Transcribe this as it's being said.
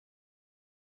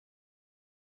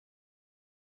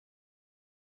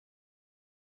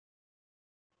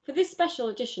For this special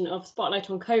edition of Spotlight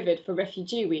on COVID for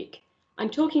Refugee Week, I'm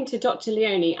talking to Dr.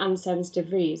 Leonie Ansems de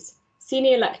Vries,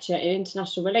 Senior Lecturer in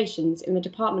International Relations in the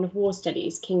Department of War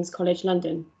Studies, King's College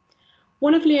London.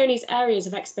 One of Leonie's areas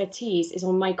of expertise is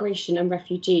on migration and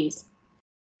refugees.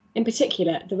 In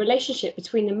particular, the relationship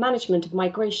between the management of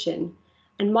migration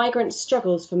and migrants'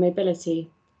 struggles for mobility,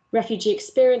 refugee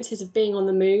experiences of being on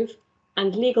the move,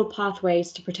 and legal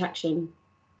pathways to protection.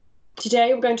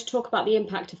 Today, we're going to talk about the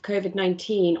impact of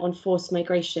COVID-19 on forced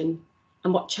migration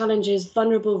and what challenges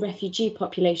vulnerable refugee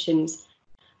populations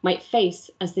might face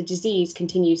as the disease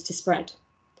continues to spread.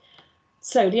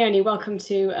 So, Leonie, welcome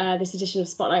to this edition of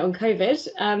Spotlight on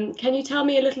COVID. Can you tell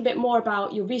me a little bit more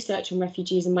about your research on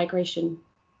refugees and migration?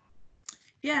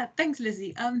 Yeah, thanks,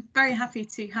 Lizzie. I'm very happy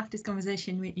to have this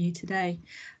conversation with you today.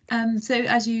 So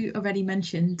as you already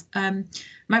mentioned,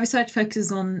 my research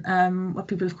focuses on what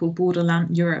people have called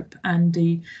borderland Europe and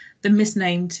the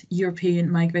misnamed European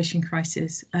migration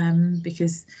crisis,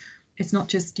 because it's not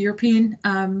just European,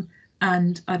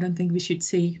 and I don't think we should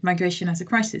see migration as a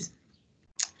crisis.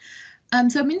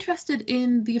 So I'm interested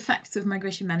in the effects of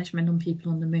migration management on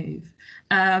people on the move.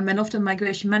 And often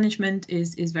migration management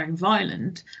is very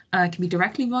violent, can be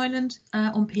directly violent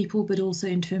on people, but also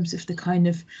in terms of the kind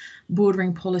of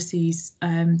bordering policies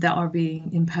that are being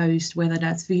imposed, whether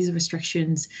that's visa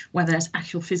restrictions, whether that's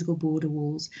actual physical border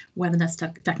walls, whether that's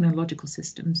technological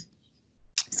systems.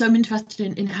 So I'm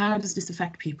interested in how does this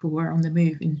affect people who are on the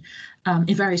move in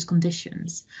various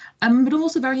conditions, but I'm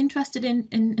also very interested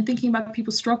in thinking about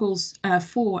people's struggles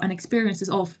for and experiences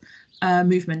of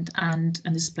movement and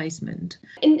displacement.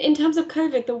 In terms of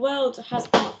COVID, the world has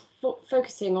been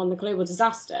focusing on the global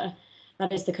disaster,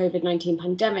 that is the COVID-19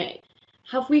 pandemic.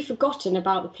 Have we forgotten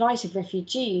about the plight of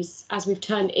refugees as we've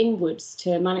turned inwards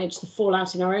to manage the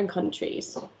fallout in our own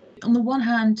countries? On the one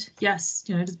hand, yes,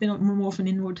 there's been more of an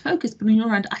inward focus, but on the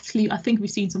other hand, actually, I think we've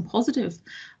seen some positive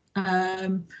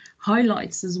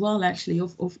highlights as well, actually,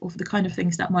 of the kind of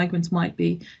things that migrants might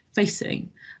be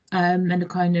facing, and the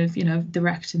kind of,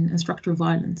 direct and structural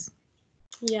violence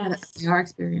that they are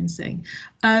experiencing.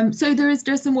 So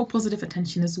there's some more positive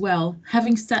attention as well.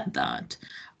 Having said that,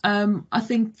 I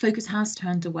think focus has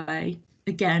turned away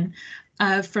again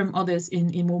from others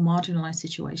in more marginalized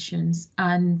situations,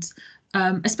 and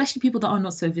especially people that are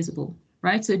not so visible,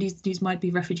 right? So these might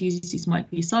be refugees, these might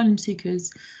be asylum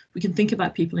seekers. We can think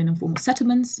about people in informal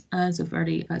settlements, as I've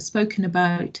already spoken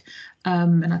about,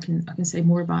 and I can say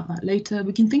more about that later.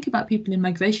 We can think about people in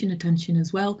migration detention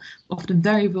as well, often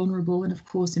very vulnerable, and of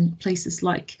course in places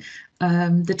like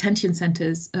detention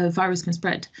centres, virus can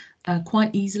spread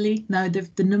quite easily. Now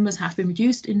the numbers have been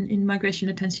reduced in migration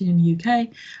detention in the UK,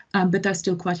 but there's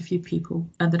still quite a few people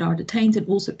that are detained, and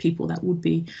also people that would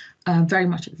be very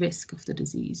much at risk of the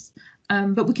disease.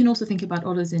 But we can also think about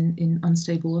others in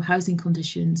unstable housing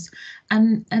conditions,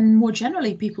 and more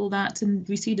generally people that, and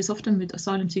we see this often with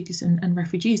asylum seekers and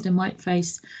refugees, they might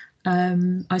face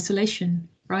isolation,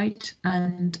 right?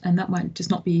 And that might just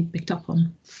not be picked up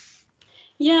on.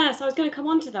 Yes, I was going to come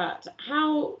on to that.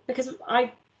 Because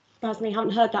I personally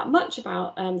haven't heard that much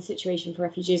about the situation for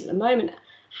refugees at the moment.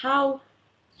 How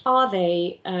are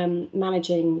they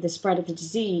managing the spread of the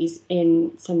disease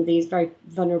in some of these very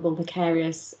vulnerable,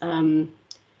 precarious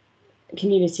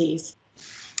communities?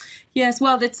 Yes,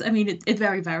 well, it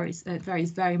varies. It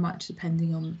varies very much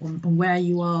depending on where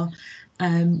you are.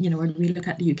 When we look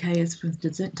at the UK as for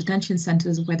the detention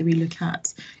centres, whether we look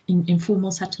at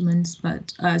informal settlements,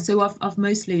 but so I've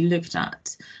mostly looked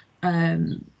at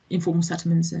informal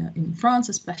settlements in France,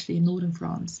 especially in northern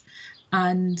France,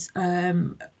 and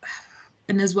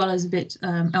as well as a bit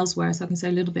elsewhere. So I can say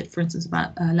a little bit, for instance,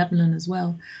 about Lebanon as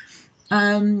well.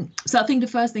 So I think the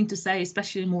first thing to say,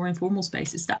 especially in more informal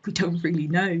spaces, that we don't really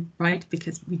know, right?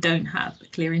 Because we don't have a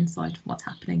clear insight of what's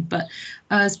happening. But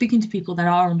speaking to people that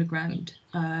are on the ground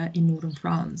in northern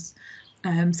France,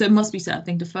 so it must be said, I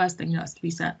think the first thing that has to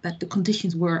be said, that the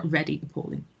conditions were already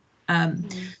appalling.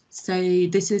 So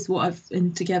this is what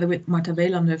I've, together with Marta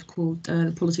Wieland, have called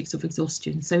the politics of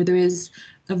exhaustion. So there is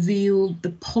a view,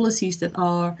 the policies that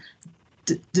are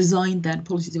designed, then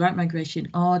policies around migration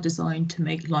are designed to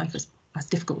make life as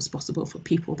difficult as possible for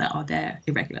people that are there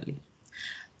irregularly.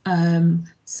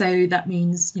 So that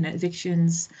means,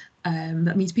 evictions.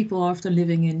 That means people are often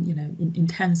living in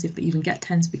tents, if they even get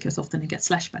tents, because often they get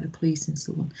slashed by the police and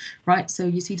so on, right? So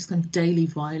you see this kind of daily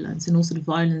violence, and also the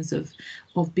violence of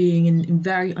being in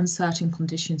very uncertain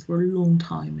conditions for a long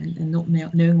time, and not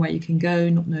knowing where you can go,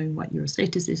 not knowing what your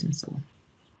status is, and so on.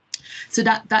 So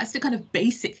that's the kind of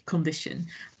basic condition,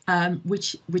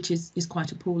 which is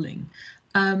quite appalling.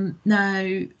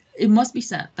 Now, it must be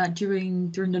said that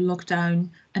during the lockdown,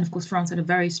 and of course France had a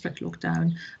very strict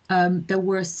lockdown, there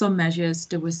were some measures,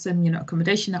 there was some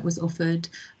accommodation that was offered,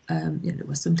 there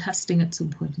was some testing at some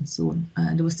point and so on,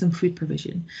 and there was some food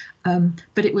provision,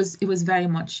 but it was very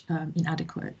much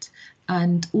inadequate.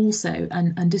 And also,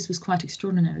 and this was quite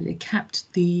extraordinary, they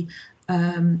kept the,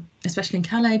 especially in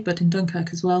Calais, but in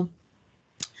Dunkirk as well,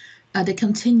 they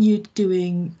continued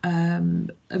doing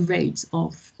raids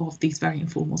of these very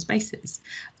informal spaces,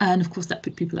 and of course that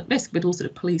put people at risk. But also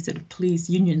the police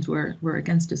unions were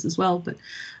against this as well. But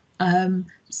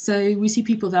so we see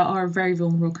people that are in very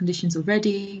vulnerable conditions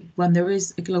already. When there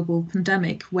is a global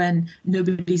pandemic, when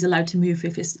nobody's allowed to move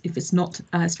if it's not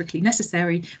strictly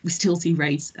necessary, we still see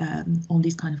raids on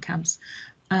these kind of camps.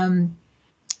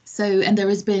 So, and there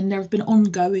have been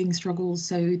ongoing struggles.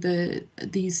 So the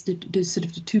sort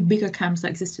of the two bigger camps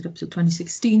that existed up to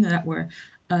 2016 that were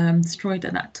destroyed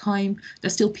at that time,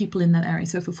 there's still people in that area.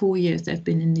 So for 4 years they've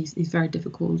been in these very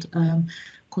difficult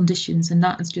conditions, and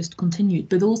that has just continued.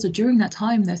 But also during that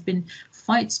time there's been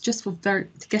fights just for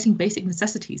getting basic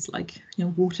necessities like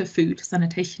water, food,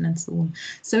 sanitation, and so on.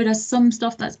 So there's some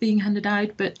stuff that's being handed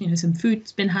out, but some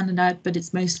food's been handed out, but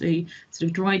it's mostly sort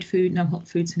of dried food, no hot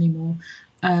foods anymore.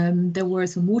 There were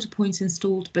some water points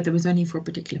installed, but there was only for a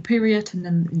particular period. And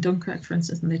then in Dunkirk, for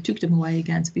instance, and they took them away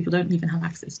again, so people don't even have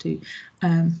access to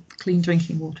clean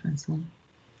drinking water and so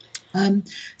on.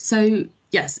 So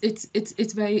yes,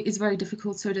 it's very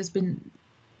difficult. So there's been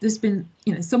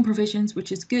some provisions,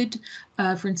 which is good.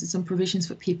 For instance, some provisions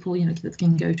for people that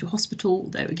can go to hospital,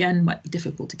 though again might be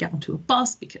difficult to get onto a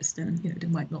bus because then they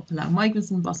might not allow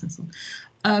migrants on the bus and so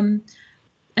on.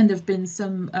 And there have been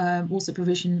some also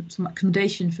provision, some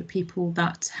accommodation for people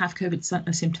that have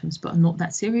COVID symptoms but are not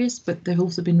that serious. But there have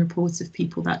also been reports of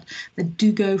people that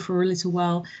do go for a little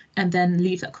while and then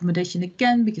leave that accommodation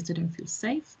again because they don't feel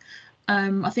safe.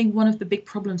 I think one of the big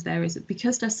problems there is that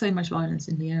because there's so much violence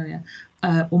in the area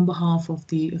on behalf of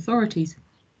the authorities,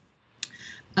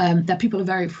 that people are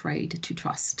very afraid to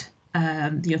trust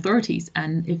the authorities.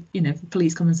 And if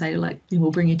police come and say, like,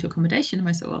 we'll bring you to accommodation, and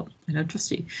I say, well, I don't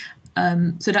trust you.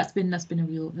 So that's been a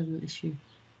real issue.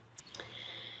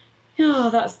 Oh,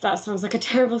 that sounds like a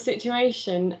terrible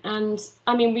situation. And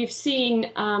I mean, we've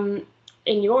seen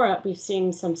in Europe, we've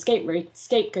seen some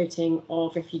scapegoating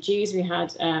of refugees. We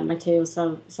had Matteo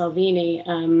Salvini,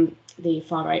 the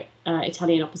far-right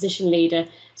Italian opposition leader,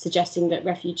 suggesting that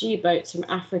refugee boats from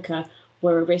Africa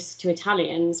were a risk to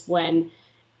Italians when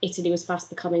Italy was fast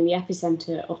becoming the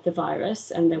epicenter of the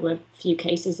virus, and there were few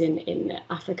cases in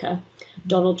Africa.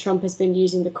 Donald Trump has been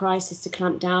using the crisis to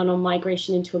clamp down on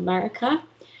migration into America.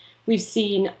 We've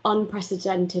seen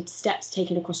unprecedented steps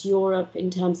taken across Europe in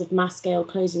terms of mass-scale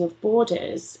closing of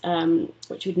borders,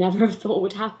 which we'd never have thought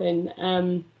would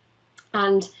happen.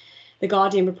 And The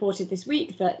Guardian reported this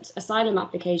week that asylum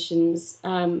applications,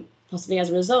 possibly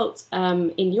as a result,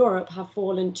 in Europe have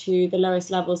fallen to the lowest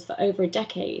levels for over a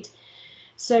decade.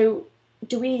 So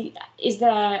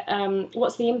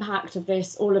what's the impact of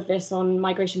all of this on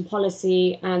migration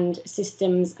policy and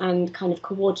systems and kind of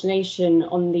coordination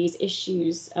on these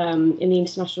issues in the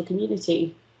international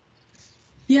community?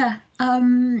 Yeah,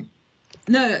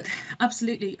 no,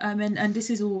 absolutely. And this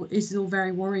is all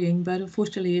very worrying, but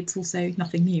unfortunately it's also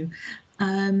nothing new.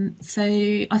 So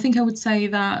I think I would say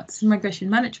that migration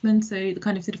management, so the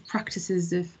kind of sort of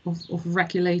practices of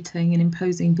regulating and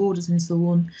imposing borders and so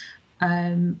on,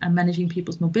 and managing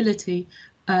people's mobility,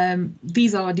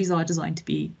 these are designed to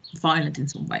be violent in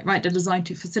some way, right? They're designed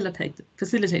to facilitate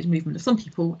the movement of some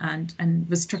people and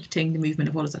restricting the movement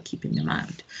of others, are keeping them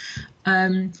out.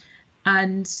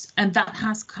 And that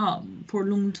has come for a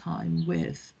long time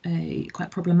with a quite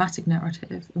problematic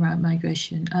narrative around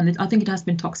migration, and I think it has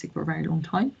been toxic for a very long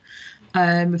time.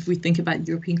 If we think about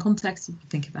European context, if we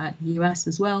think about the US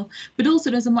as well, but also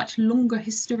there's a much longer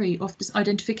history of this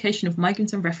identification of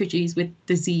migrants and refugees with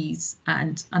disease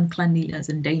and uncleanliness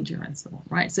and danger and so on,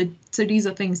 right? So these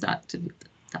are things that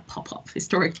pop up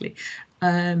historically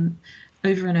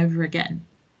over and over again.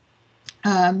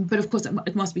 But of course,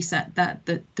 it must be said that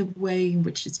the way in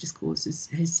which this discourse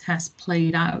has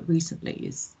played out recently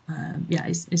is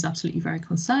absolutely very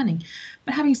concerning.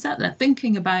 But having said that,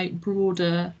 thinking about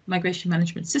broader migration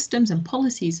management systems and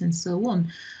policies and so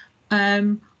on,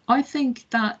 I think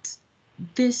that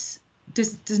this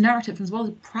narrative, as well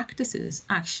as practices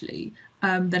actually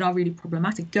that are really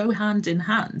problematic, go hand in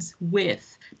hand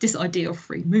with this idea of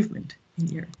free movement in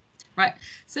Europe, right?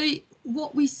 So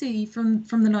what we see from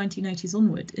the 1980s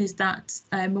onward is that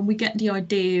when we get the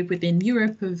idea within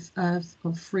Europe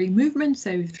of free movement,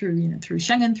 so through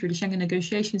Schengen, through the Schengen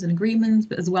negotiations and agreements,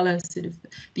 but as well as sort of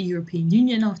the European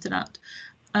Union after that,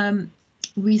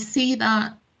 we see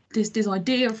that this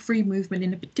idea of free movement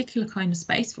in a particular kind of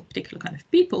space for a particular kind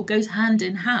of people goes hand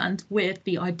in hand with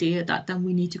the idea that then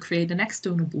we need to create an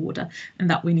external border and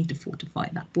that we need to fortify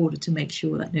that border to make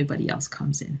sure that nobody else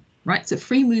comes in, right? So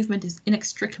free movement is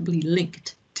inextricably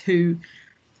linked to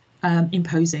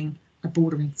imposing a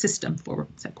bordering system for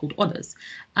so-called others.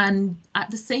 And at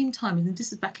the same time, and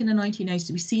this is back in the 1980s,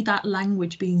 we see that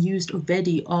language being used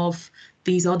already of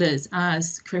these others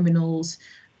as criminals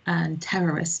and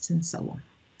terrorists and so on,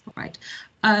 right?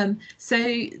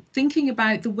 So thinking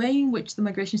about the way in which the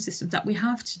migration systems that we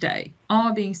have today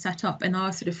are being set up and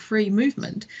our sort of free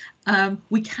movement,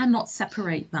 we cannot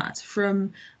separate that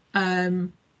from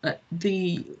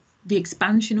the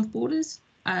expansion of borders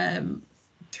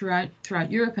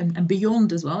throughout Europe and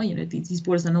beyond as well. You know, these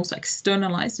borders are also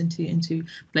externalized into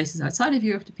places outside of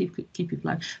Europe to keep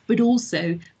people out, but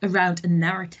also around a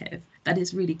narrative that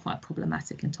is really quite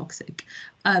problematic and toxic.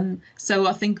 So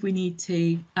I think we need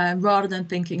to, rather than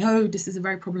thinking, oh, this is a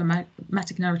very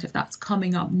problematic narrative that's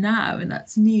coming up now and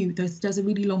that's new, there's a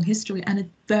really long history and it's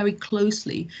very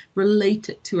closely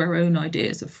related to our own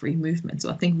ideas of free movement. So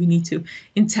I think we need to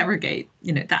interrogate,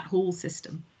 you know, that whole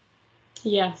system.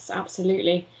 Yes,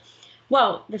 absolutely.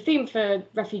 Well, the theme for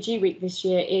Refugee Week this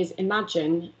year is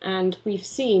Imagine, and we've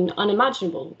seen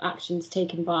unimaginable actions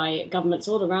taken by governments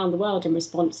all around the world in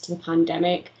response to the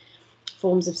pandemic,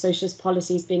 forms of socialist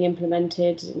policies being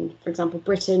implemented in, for example,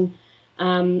 Britain.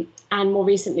 And more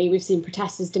recently, we've seen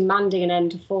protesters demanding an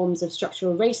end to forms of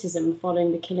structural racism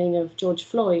following the killing of George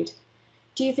Floyd.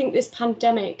 Do you think this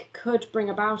pandemic could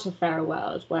bring about a fairer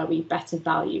world where we better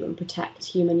value and protect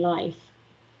human life?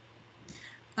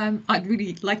 I'd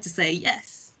really like to say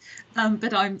yes,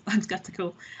 but I'm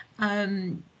skeptical.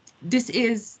 This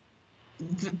is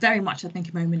very much, I think,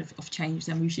 a moment of change,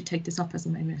 and we should take this up as a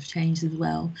moment of change as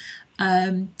well.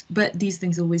 But these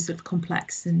things are always sort of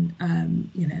complex and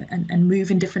you know, and move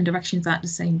in different directions at the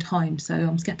same time. So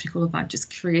I'm skeptical about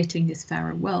just creating this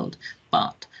fairer world,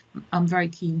 but I'm very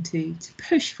keen to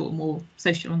push for more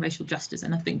social and racial justice,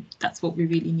 and I think that's what we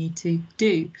really need to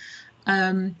do.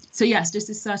 So yes, this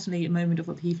is certainly a moment of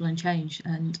upheaval and change,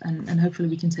 and hopefully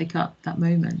we can take up that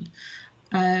moment.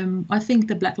 I think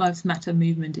the Black Lives Matter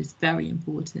movement is very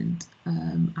important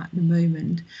at the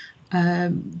moment.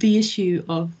 The issue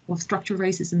of structural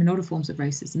racism and other forms of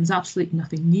racism is absolutely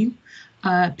nothing new.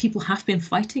 People have been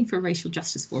fighting for racial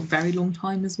justice for a very long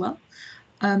time as well.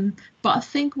 But I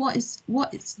think what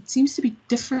seems to be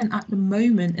different at the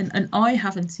moment, and I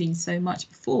haven't seen so much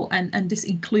before, and this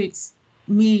includes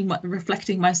me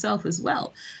reflecting myself as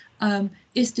well,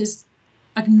 is this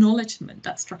acknowledgement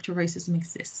that structural racism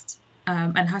exists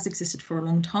and has existed for a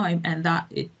long time, and that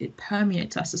it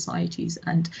permeates our societies,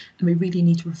 and we really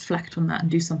need to reflect on that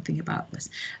and do something about this.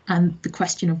 And the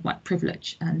question of white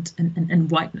privilege and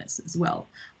whiteness as well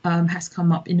has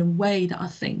come up in a way that I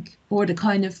think, or the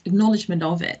kind of acknowledgement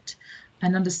of it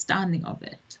and understanding of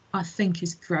it, I think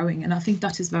is growing, and I think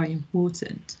that is very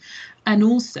important. And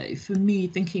also for me,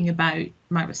 thinking about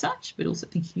my research, but also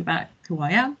thinking about who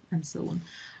I am and so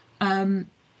on,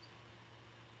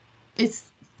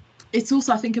 it's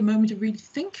also, I think, a moment to really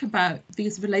think about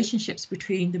these relationships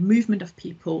between the movement of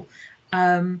people,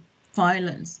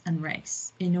 violence and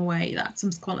race, in a way that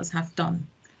some scholars have done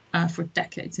for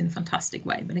decades in a fantastic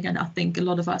way. But again, I think a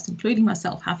lot of us, including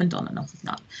myself, haven't done enough of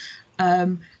that.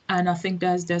 And I think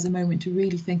there's a moment to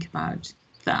really think about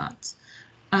that.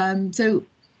 So,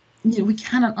 you know, we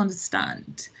cannot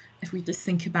understand, if we just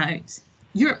think about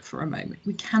Europe for a moment,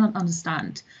 we cannot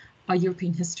understand our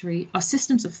European history, our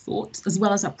systems of thought, as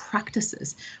well as our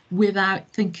practices, without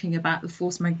thinking about the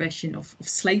forced migration of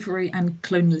slavery and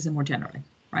colonialism more generally,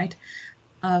 right?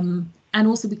 And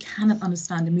also we cannot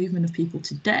understand the movement of people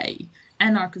today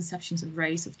and our conceptions of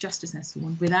race, of justice and so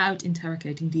on, without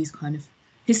interrogating these kind of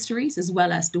histories, as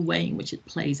well as the way in which it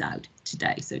plays out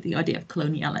today. So the idea of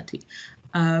coloniality,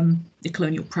 the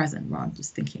colonial present, rather than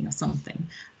just thinking of something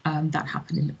that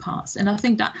happened in the past. And I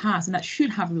think that has, and that should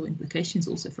have real implications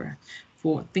also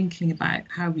for thinking about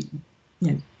how we,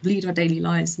 you know, lead our daily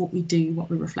lives, what we do, what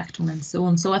we reflect on, and so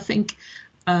on. So I think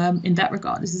in that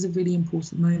regard, this is a really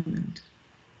important moment.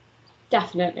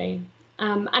 Definitely.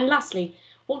 And lastly,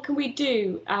 what can we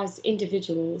do as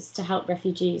individuals to help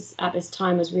refugees at this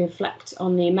time as we reflect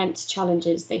on the immense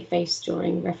challenges they face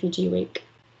during Refugee Week?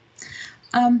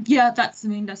 Yeah, that's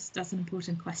an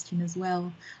important question as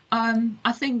well.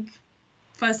 I think,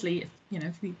 firstly,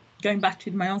 if we going back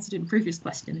to my answer to the previous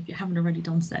question, if you haven't already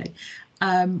done so,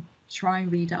 try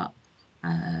and read up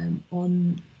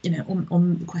on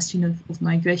the question of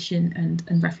migration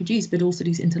and refugees, but also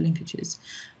these interlinkages.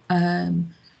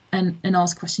 and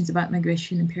ask questions about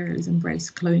migration, imperialism, race,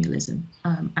 colonialism,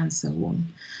 and so on.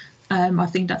 I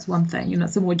think that's one thing, and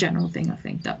that's a more general thing I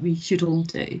think that we should all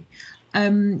do.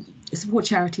 Support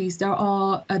charities.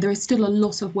 There is still a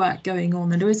lot of work going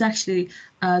on, and there is actually,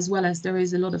 as well as there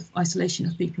is a lot of isolation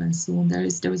of people and so on, there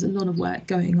is a lot of work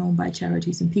going on by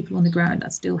charities and people on the ground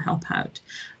that still help out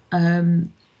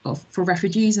for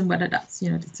refugees, and whether that's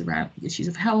it's around issues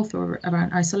of health or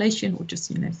around isolation or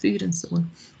just food and so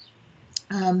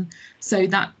on. So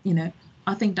that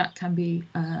I think that can be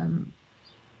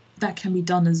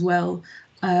done as well.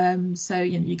 So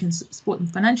you can support them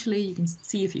financially, you can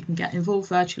see if you can get involved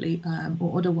virtually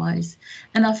or otherwise.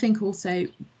 And I think also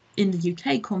in the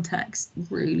UK context,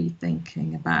 really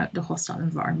thinking about the hostile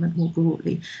environment more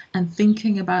broadly, and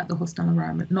thinking about the hostile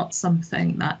environment not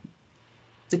something that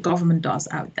the government does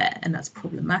out there and that's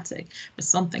problematic, but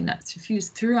something that's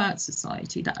diffused throughout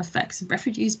society that affects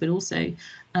refugees but also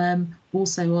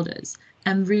others.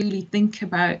 And really think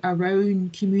about our own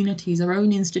communities, our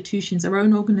own institutions, our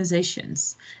own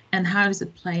organizations, and how does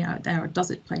it play out there, or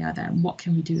does it play out there, and what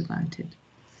can we do about it?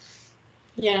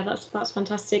 Yeah, that's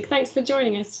fantastic. Thanks for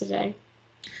joining us today.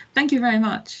 Thank you very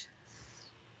much.